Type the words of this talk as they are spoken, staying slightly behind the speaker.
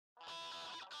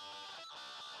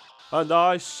and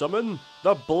I summon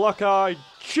the black-eyed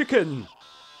chicken.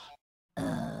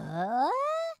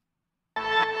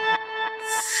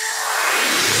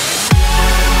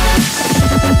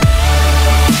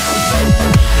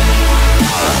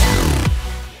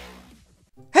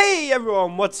 Hey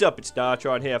everyone, what's up? It's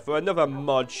Dartron here for another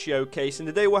mod showcase, and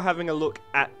today we're having a look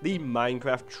at the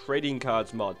Minecraft trading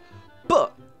cards mod.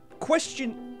 But,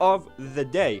 question of the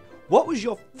day, what was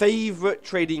your favorite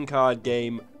trading card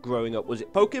game growing up? Was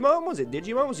it Pokemon? Was it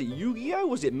Digimon? Was it Yu-Gi-Oh?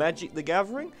 Was it Magic the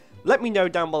Gathering? Let me know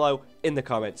down below in the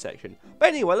comment section. But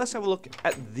anyway, let's have a look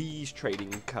at these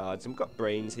trading cards. I've got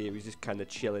Brains here, he's just kind of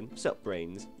chilling. What's up,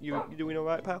 Brains? You doing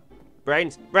alright, pal?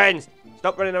 Brains! Brains!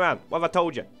 Stop running around! What have I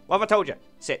told you? What have I told you?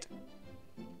 Sit.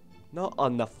 Not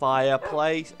on the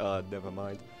fireplace. Oh, never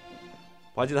mind.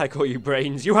 Why did I call you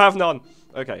Brains? You have none!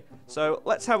 Okay, so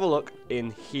let's have a look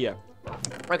in here.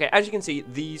 Okay, as you can see,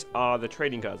 these are the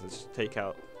trading cards. Let's take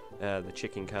out the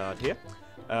chicken card here.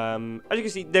 As you can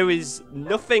see, there is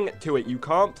nothing to it. You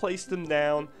can't place them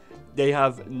down. They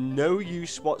have no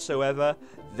use whatsoever.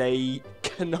 They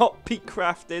cannot be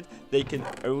crafted. They can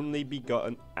only be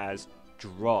gotten as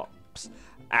drops.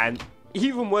 And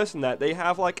even worse than that, they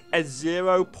have like a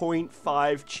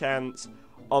 0.5 chance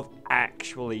of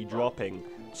actually dropping.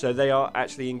 So they are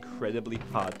actually incredibly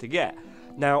hard to get.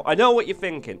 Now, I know what you're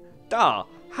thinking.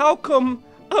 How come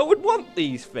I would want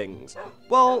these things?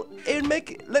 Well, it'd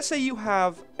make, let's say you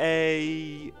have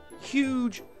a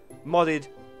huge modded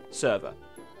server,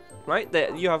 right?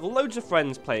 That you have loads of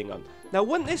friends playing on. Now,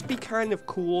 wouldn't this be kind of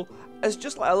cool as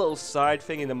just like a little side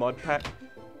thing in the mod pack?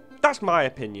 That's my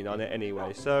opinion on it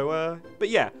anyway. So, but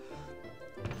yeah.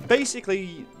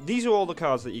 Basically, these are all the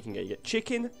cards that you can get. You get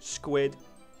chicken, squid,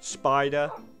 spider,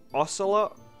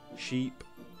 ocelot, sheep,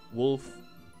 wolf,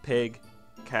 pig,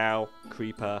 cow,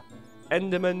 creeper,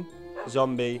 enderman,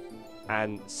 zombie,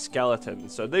 and skeleton.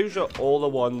 So those are all the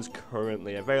ones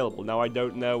currently available. Now, I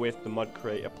don't know if the mod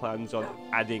creator plans on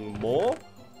adding more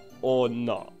or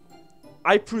not.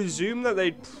 I presume that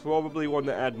they'd probably want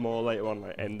to add more later on,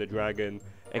 like Ender Dragon,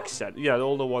 etc. Yeah,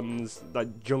 all the ones,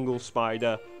 like Jungle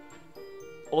Spider,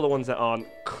 all the ones that aren't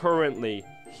currently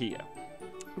here.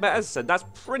 But as I said, that's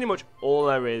pretty much all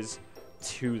there is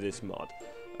to this mod.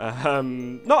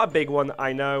 Not a big one,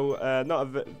 I know, not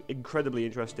an incredibly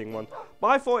interesting one, but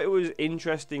I thought it was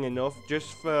interesting enough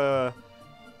just for,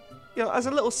 you know, as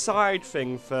a little side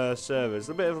thing for servers,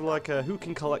 a bit of like a who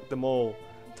can collect them all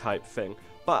type thing.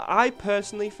 But I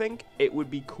personally think it would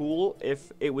be cool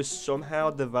if it was somehow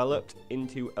developed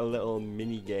into a little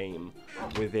mini game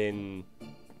within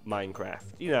Minecraft.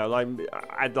 You know, like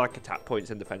I'd like attack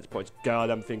points and defense points. God,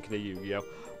 I'm thinking of Yu-Gi-Oh!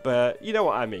 But you know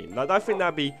what I mean. Like, I think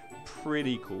that'd be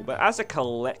pretty cool. But as a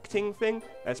collecting thing,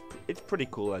 it's pretty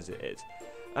cool as it is.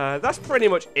 That's pretty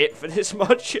much it for this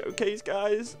mod showcase,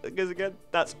 guys. Because again,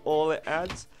 that's all it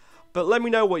adds. But let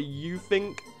me know what you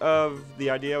think of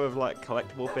the idea of like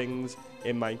collectible things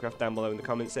in Minecraft down below in the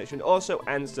comment section. Also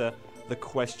answer the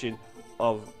question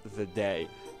of the day.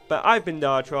 But I've been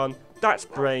Dartron. That's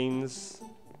Brains.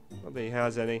 Not that he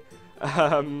has any.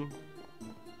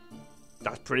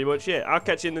 That's pretty much it. I'll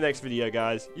catch you in the next video,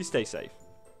 guys. You stay safe.